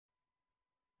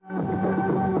Good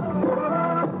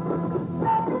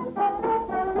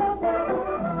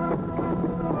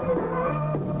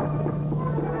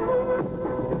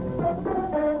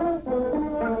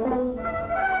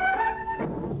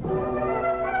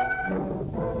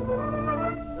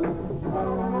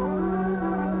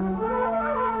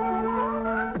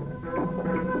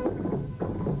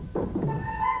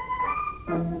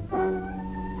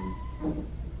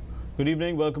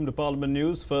evening. Welcome to Parliament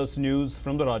News. First news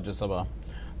from the Rajya Sabha.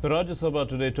 The Rajya Sabha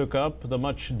today took up the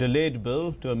much delayed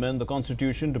bill to amend the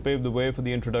constitution to pave the way for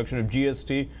the introduction of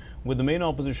GST, with the main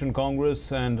opposition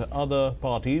Congress and other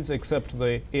parties except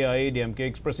the AIADMK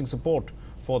expressing support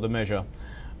for the measure.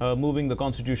 Moving the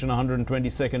Constitution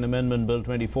 122nd Amendment Bill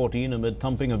 2014 amid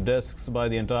thumping of desks by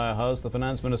the entire House, the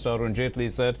Finance Minister Arun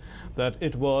Jaitley said that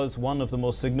it was one of the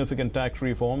most significant tax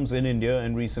reforms in India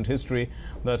in recent history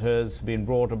that has been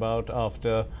brought about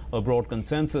after a broad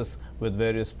consensus with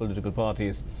various political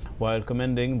parties. While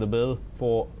commending the bill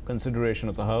for consideration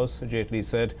of the House, Jaitley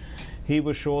said he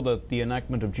was sure that the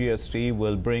enactment of GST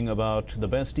will bring about the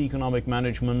best economic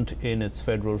management in its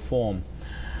federal form.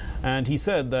 And he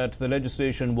said that the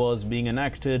legislation was being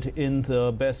enacted in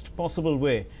the best possible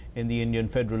way in the Indian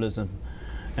federalism.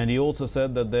 And he also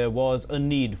said that there was a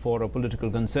need for a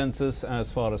political consensus as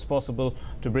far as possible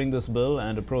to bring this bill,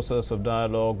 and a process of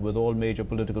dialogue with all major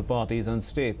political parties and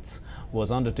states was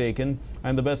undertaken,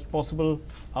 and the best possible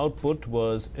output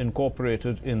was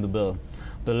incorporated in the bill.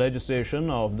 The legislation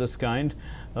of this kind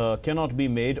cannot be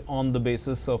made on the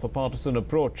basis of a partisan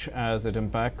approach as it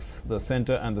impacts the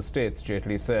centre and the states,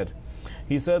 Jaitley said.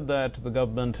 He said that the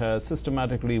government has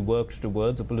systematically worked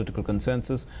towards a political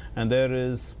consensus, and there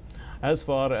is as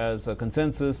far as a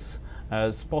consensus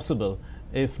as possible,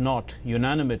 if not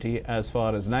unanimity, as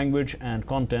far as language and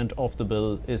content of the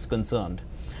bill is concerned.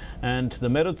 And the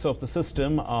merits of the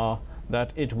system are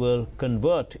that it will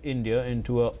convert India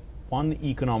into one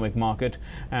economic market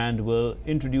and will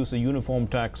introduce a uniform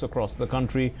tax across the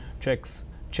country,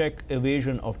 check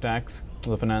evasion of tax,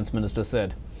 the Finance Minister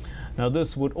said. Now,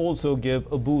 this would also give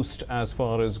a boost as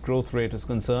far as growth rate is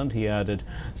concerned, he added.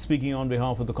 Speaking on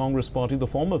behalf of the Congress party, the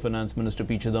former Finance Minister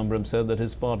P. Chidambaram said that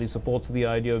his party supports the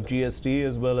idea of GST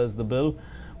as well as the bill,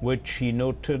 which he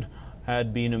noted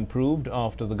had been improved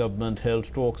after the government held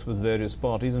talks with various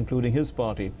parties, including his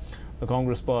party. The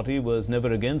Congress party was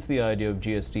never against the idea of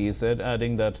GST, he said,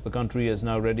 adding that the country is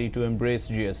now ready to embrace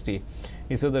GST.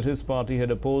 He said that his party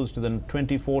had opposed the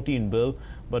 2014 bill,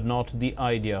 but not the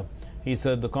idea. He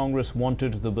said the Congress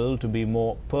wanted the bill to be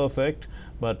more perfect,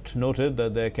 but noted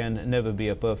that there can never be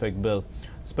a perfect bill.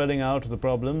 Spelling out the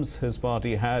problems his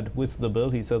party had with the bill,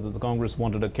 he said that the Congress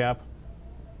wanted a cap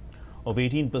of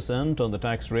 18% on the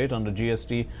tax rate under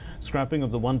GST, scrapping of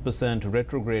the 1%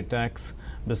 retrograde tax,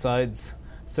 besides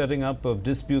setting up of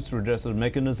disputes redressal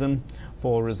mechanism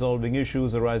for resolving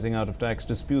issues arising out of tax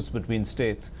disputes between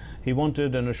states. He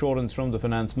wanted an assurance from the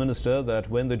Finance Minister that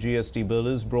when the GST bill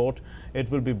is brought,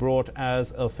 it will be brought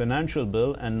as a financial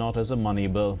bill and not as a money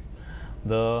bill.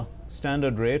 The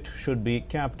standard rate should be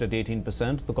capped at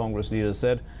 18%, the Congress leader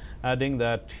said, adding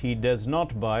that he does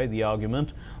not buy the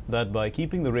argument that by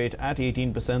keeping the rate at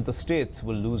 18%, the states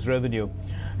will lose revenue.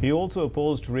 He also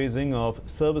opposed raising of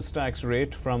service tax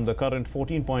rate from the current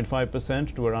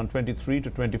 14.5% to around 23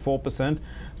 to 24%,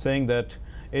 saying that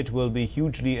it will be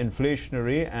hugely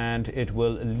inflationary and it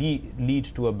will lead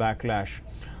to a backlash.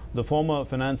 The former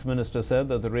Finance Minister said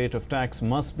that the rate of tax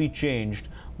must be changed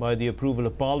by the approval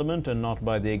of Parliament and not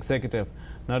by the executive.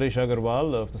 Naresh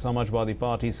Agarwal of the Samajwadi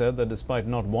Party said that despite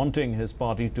not wanting his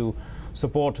party to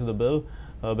support the bill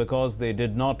because they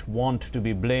did not want to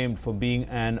be blamed for being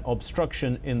an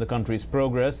obstruction in the country's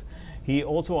progress, he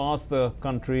also asked the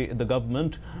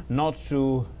government not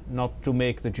to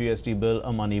make the GST bill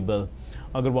a money bill.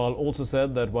 Agarwal also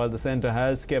said that while the centre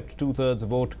has kept 2/3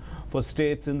 vote for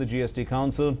states in the GST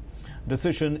Council,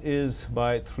 decision is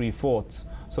by 3/4.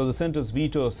 So the centre's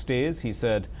veto stays, he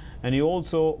said. And he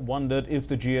also wondered if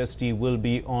the GST will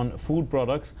be on food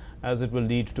products, as it will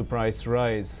lead to price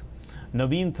rise.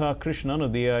 Naveen Krishnan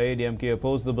of the AIADMK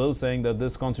opposed the bill, saying that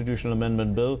this constitutional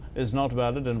amendment bill is not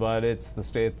valid and violates the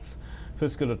state's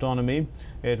fiscal autonomy.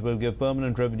 It will give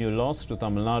permanent revenue loss to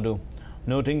Tamil Nadu.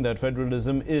 Noting that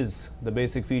federalism is the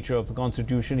basic feature of the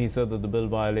constitution, he said that the bill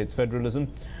violates federalism.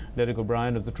 Derek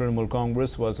O'Brien of the Trinamool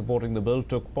Congress, while supporting the bill,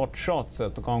 took pot shots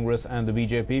at the Congress and the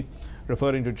BJP.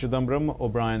 Referring to Chidambaram,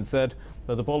 O'Brien said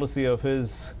that the policy of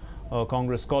his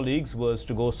Congress colleagues was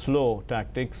to go slow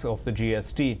tactics of the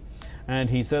GST. and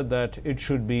he said that it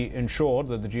should be ensured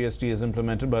that the GST is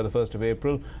implemented by the 1st of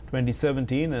April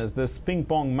 2017, as this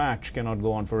ping-pong match cannot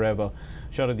go on forever.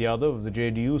 Sharad Yadav of the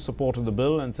JDU supported the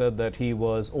bill and said that he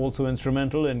was also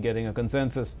instrumental in getting a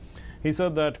consensus. He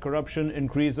said that corruption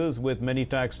increases with many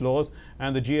tax laws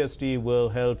and the GST will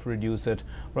help reduce it.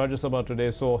 Rajya Sabha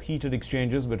today saw heated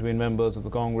exchanges between members of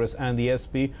the Congress and the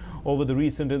SP over the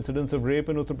recent incidents of rape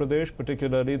in Uttar Pradesh,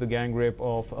 particularly the gang rape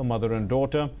of a mother and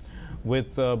daughter,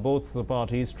 with both the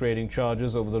parties trading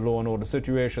charges over the law and order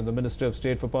situation. The Minister of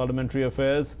State for Parliamentary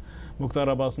Affairs, Mukhtar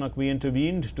Abbas Naqvi,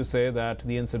 intervened to say that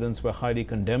the incidents were highly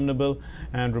condemnable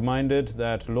and reminded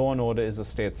that law and order is a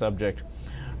state subject.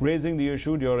 Raising the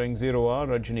issue during 0 hour,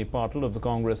 Rajni Patil of the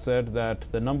Congress said that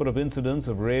the number of incidents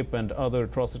of rape and other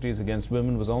atrocities against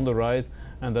women was on the rise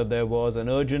and that there was an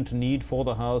urgent need for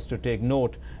the House to take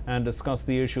note and discuss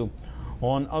the issue.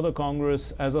 On other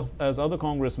Congress, as other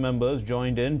Congress members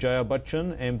joined in, Jaya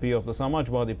Bachchan, MP of the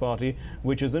Samajwadi Party,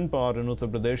 which is in power in Uttar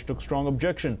Pradesh, took strong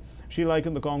objection. She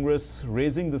likened the Congress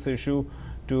raising this issue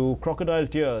to crocodile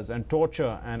tears and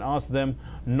torture and asked them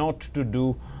not to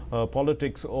do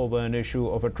politics over an issue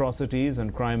of atrocities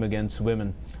and crime against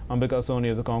women. Ambika Soni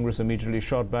of the Congress immediately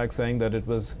shot back, saying that it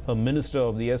was a minister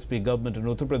of the SP government in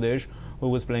Uttar Pradesh who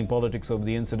was playing politics over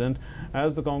the incident.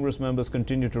 As the Congress members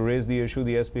continued to raise the issue,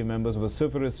 the SP members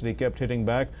vociferously kept hitting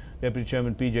back. Deputy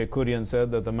Chairman P.J. Kurian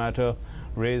said that the matter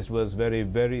raised was very,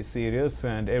 very serious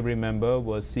and every member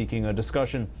was seeking a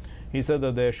discussion. He said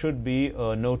that there should be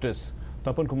a notice.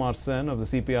 Tapan Kumar Sen of the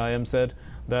CPIM said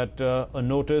that a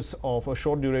notice of a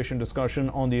short duration discussion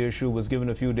on the issue was given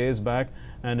a few days back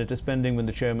and it is pending with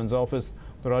the chairman's office.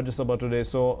 The Rajya Sabha today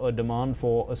saw a demand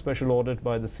for a special audit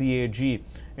by the CAG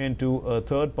into a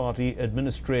third-party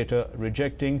administrator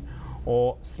rejecting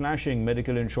or slashing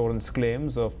medical insurance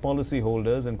claims of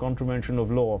policyholders in contravention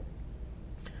of law.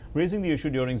 Raising the issue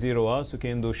during 0 hour,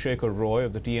 Sukhendu Shekhar Roy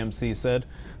of the TMC said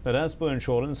that as per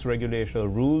insurance regulator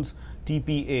rules,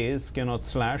 TPAs cannot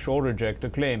slash or reject a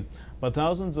claim. But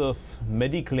thousands of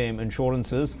Mediclaim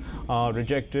insurances are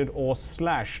rejected or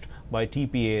slashed by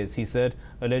TPAs, he said,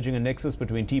 alleging a nexus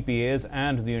between TPAs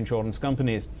and the insurance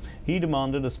companies. He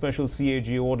demanded a special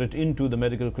CAG audit into the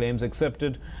medical claims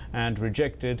accepted and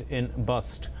rejected in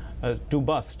to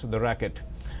bust the racket.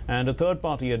 And a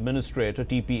third-party administrator,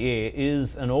 TPA,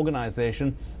 is an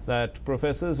organization that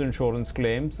processes these insurance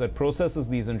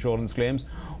claims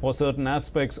or certain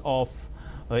aspects of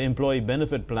employee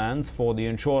benefit plans for the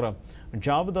insurer.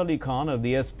 Javed Ali Khan of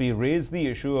the SP raised the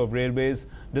issue of railways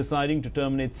deciding to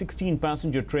terminate 16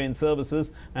 passenger train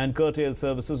services and curtail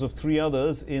services of 3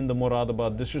 others in the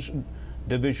Moradabad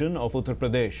division of Uttar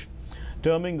Pradesh.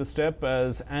 Terming the step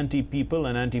as anti-people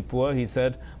and anti-poor, he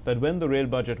said that when the rail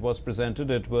budget was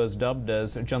presented, it was dubbed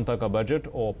as Janta Ka Budget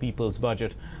or People's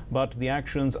Budget. But the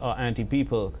actions are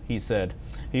anti-people, he said.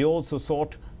 He also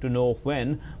sought to know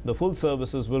when the full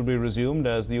services will be resumed,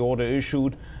 as the order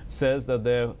issued says that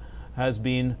they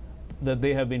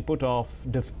have been put off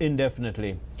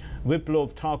indefinitely.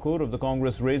 Viplov Thakur of the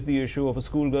Congress raised the issue of a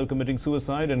schoolgirl committing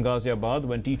suicide in Ghaziabad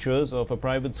when teachers of a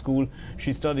private school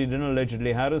she studied in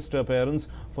allegedly harassed her parents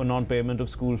for non-payment of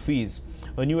school fees.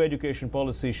 A new education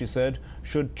policy, she said,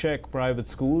 should check private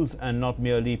schools and not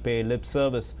merely pay lip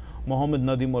service. Mohammed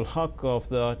Nadimul Haq of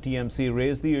the TMC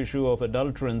raised the issue of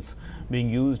adulterants being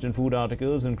used in food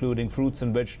articles, including fruits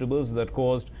and vegetables, that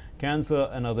caused cancer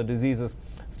and other diseases,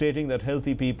 stating that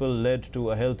healthy people led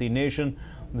to a healthy nation.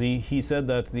 He said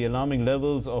that the alarming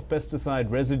levels of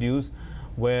pesticide residues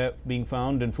were being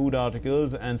found in food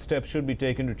articles and steps should be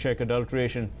taken to check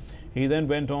adulteration. He then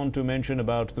went on to mention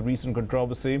about the recent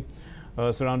controversy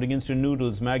surrounding instant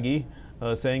noodles, Maggi,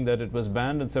 saying that it was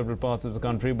banned in several parts of the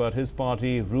country, but his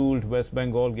party ruled West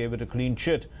Bengal gave it a clean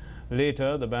chit.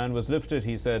 Later, the ban was lifted.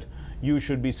 He said, "You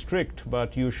should be strict,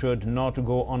 but you should not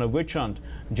go on a witch hunt.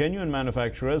 Genuine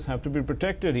manufacturers have to be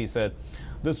protected," he said.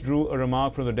 This drew a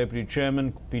remark from the Deputy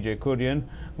Chairman, P.J. Kurian,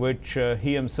 which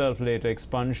he himself later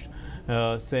expunged,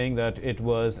 saying that it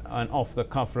was an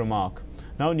off-the-cuff remark.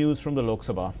 Now news from the Lok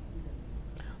Sabha.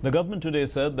 The government today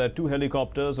said that 2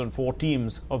 helicopters and 4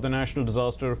 teams of the National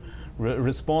Disaster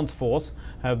Response Force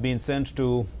have been sent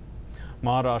to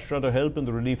Maharashtra to help in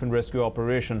the relief and rescue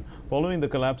operation following the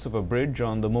collapse of a bridge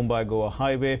on the Mumbai-Goa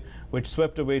highway, which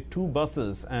swept away 2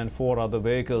 buses and 4 other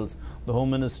vehicles. The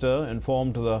Home Minister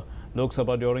informed the Lok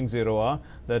Sabha during 0 hour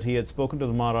that he had spoken to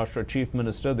the Maharashtra Chief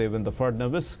Minister Devendra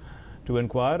Fadnavis to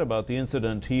inquire about the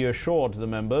incident. He assured the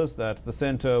members that the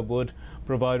centre would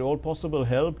provide all possible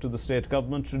help to the state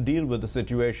government to deal with the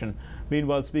situation.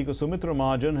 Meanwhile, Speaker Sumitra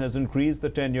Mahajan has increased the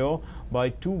tenure by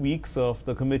 2 weeks of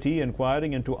the committee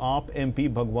inquiring into AAP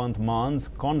MP Bhagwant Man's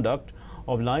conduct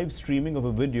of live streaming of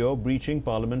a video breaching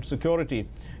Parliament security.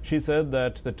 She said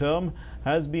that the term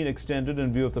has been extended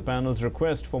in view of the panel's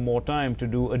request for more time to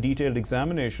do a detailed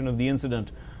examination of the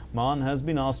incident. Maan has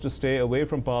been asked to stay away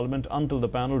from Parliament until the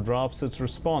panel drafts its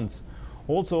response.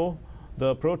 Also,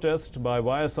 the protest by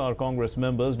YSR Congress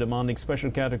members demanding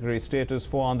special category status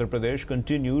for Andhra Pradesh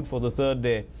continued for the third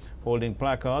day. Holding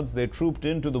placards, they trooped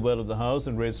into the well of the House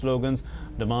and raised slogans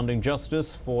demanding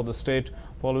justice for the state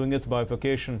following its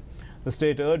bifurcation. The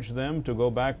state urged them to go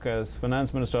back, as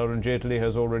Finance Minister Arun Jaitley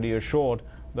has already assured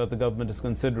that the government is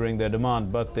considering their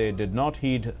demand, but they did not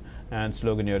heed and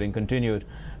sloganeering continued.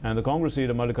 And the Congress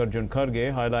leader Mallikarjun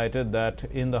Kharge highlighted that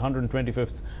in the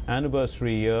 125th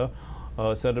anniversary year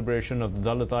celebration of the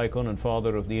Dalit icon and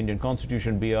father of the Indian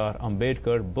Constitution, B.R.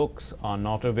 Ambedkar, books are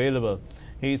not available.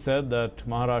 He said that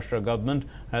Maharashtra government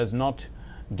has not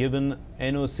given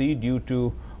NOC, due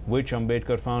to which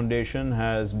Ambedkar Foundation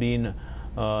has been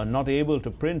not able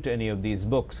to print any of these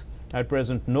books. At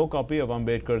present, no copy of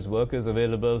Ambedkar's work is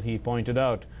available, he pointed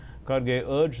out. Kharge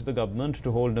urged the government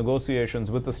to hold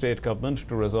negotiations with the state government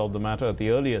to resolve the matter at the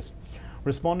earliest.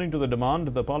 Responding to the demand,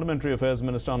 the Parliamentary Affairs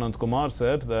Minister Anant Kumar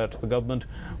said that the government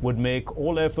would make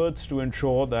all efforts to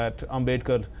ensure that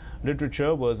Ambedkar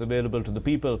literature was available to the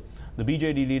people. The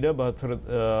BJD leader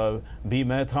B.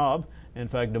 Mehtab in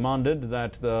fact demanded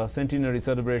that the centenary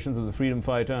celebrations of the freedom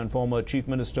fighter and former Chief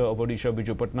Minister of Odisha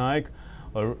Biju Patnaik,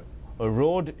 a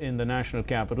road in the national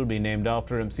capital, be named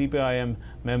after him. CPIM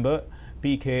member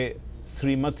P.K.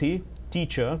 Srimati,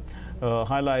 teacher,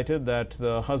 highlighted that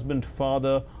the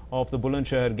husband-father of the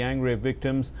Bulandshahr gang rape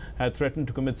victims had threatened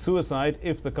to commit suicide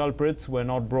if the culprits were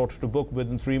not brought to book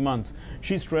within 3 months.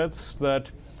 She stressed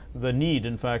that the need,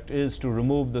 in fact, is to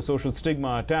remove the social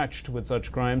stigma attached with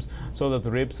such crimes so that the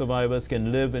rape survivors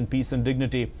can live in peace and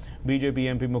dignity.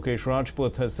 BJP MP Mukesh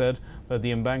Rajput has said that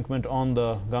the embankment on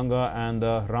the Ganga and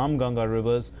the Ram Ganga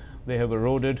rivers, they have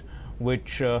eroded,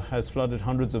 which has flooded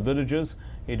hundreds of villages.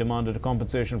 He demanded a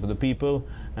compensation for the people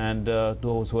and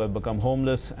those who have become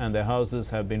homeless and their houses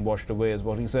have been washed away, is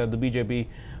what he said. The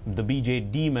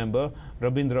BJD member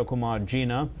Rabindra Kumar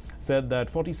Jina said that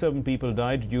 47 people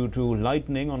died due to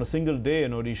lightning on a single day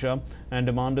in Odisha and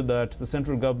demanded that the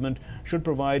central government should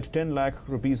provide 10 lakh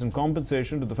rupees in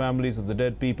compensation to the families of the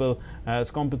dead people as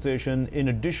compensation in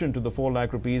addition to the 4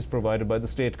 lakh rupees provided by the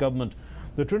state government.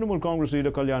 The Trinamool Congress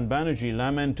leader Kalyan Banerjee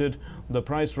lamented the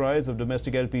price rise of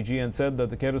domestic LPG and said that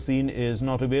the kerosene is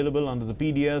not available under the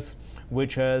PDS,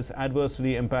 which has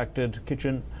adversely impacted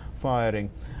kitchen firing.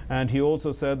 And he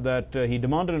also said that he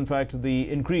demanded, in fact, the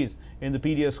increase in the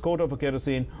PDS quota for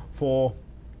kerosene for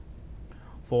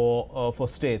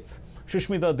states.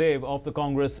 Shushmita Dev of the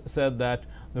Congress said that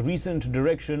the recent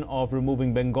direction of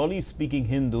removing Bengali-speaking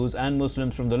Hindus and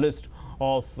Muslims from the list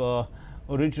of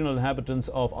original inhabitants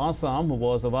of Assam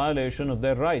was a violation of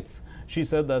their rights. She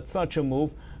said that such a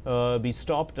move be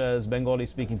stopped, as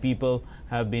Bengali-speaking people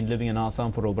have been living in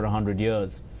Assam for over 100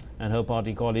 years. And her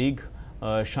party colleague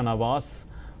Shanavas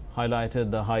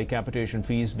highlighted the high capitation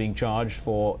fees being charged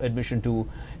for admission to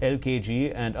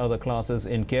LKG and other classes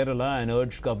in Kerala and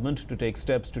urged government to take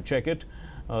steps to check it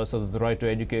so that the right to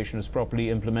education is properly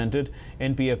implemented.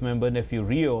 NPF member Nephew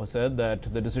Rio said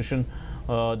that the decision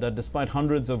that despite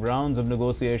hundreds of rounds of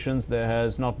negotiations, there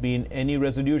has not been any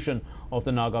resolution of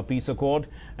the Naga peace accord,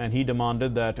 and he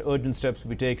demanded that urgent steps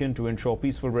be taken to ensure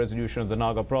peaceful resolution of the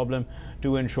Naga problem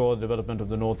to ensure the development of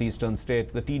the northeastern state.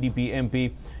 The TDP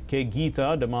MP K.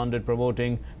 Geeta demanded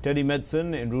promoting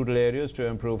telemedicine in rural areas to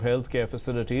improve healthcare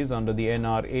facilities under the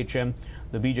NRHM.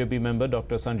 The BJP member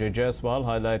Dr. Sanjay Jaiswal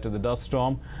highlighted the dust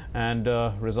storm and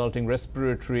resulting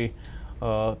respiratory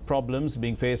problems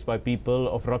being faced by people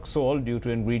of Raxaul due to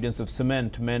ingredients of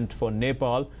cement meant for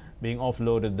Nepal being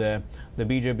offloaded there. The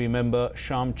BJP member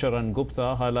Sham Charan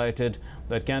Gupta highlighted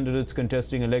that candidates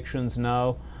contesting elections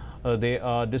now they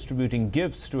are distributing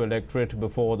gifts to electorate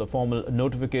before the formal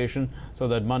notification so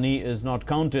that money is not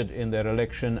counted in their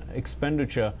election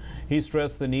expenditure. He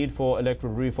stressed the need for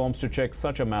electoral reforms to check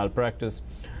such a malpractice.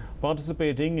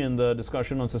 Participating in the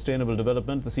discussion on sustainable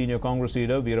development, the senior Congress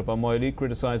leader Veerappa Moily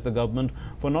criticized the government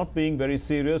for not being very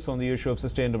serious on the issue of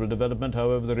sustainable development.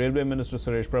 However, the Railway Minister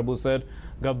Suresh Prabhu said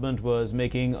government was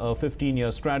making a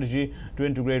 15-year strategy to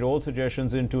integrate all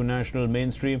suggestions into national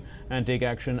mainstream and take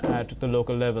action at the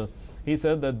local level. He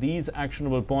said that these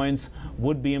actionable points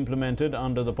would be implemented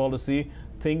under the policy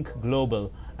think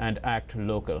global and act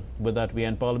local. With that, we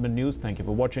end Parliament News. Thank you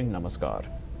for watching. Namaskar.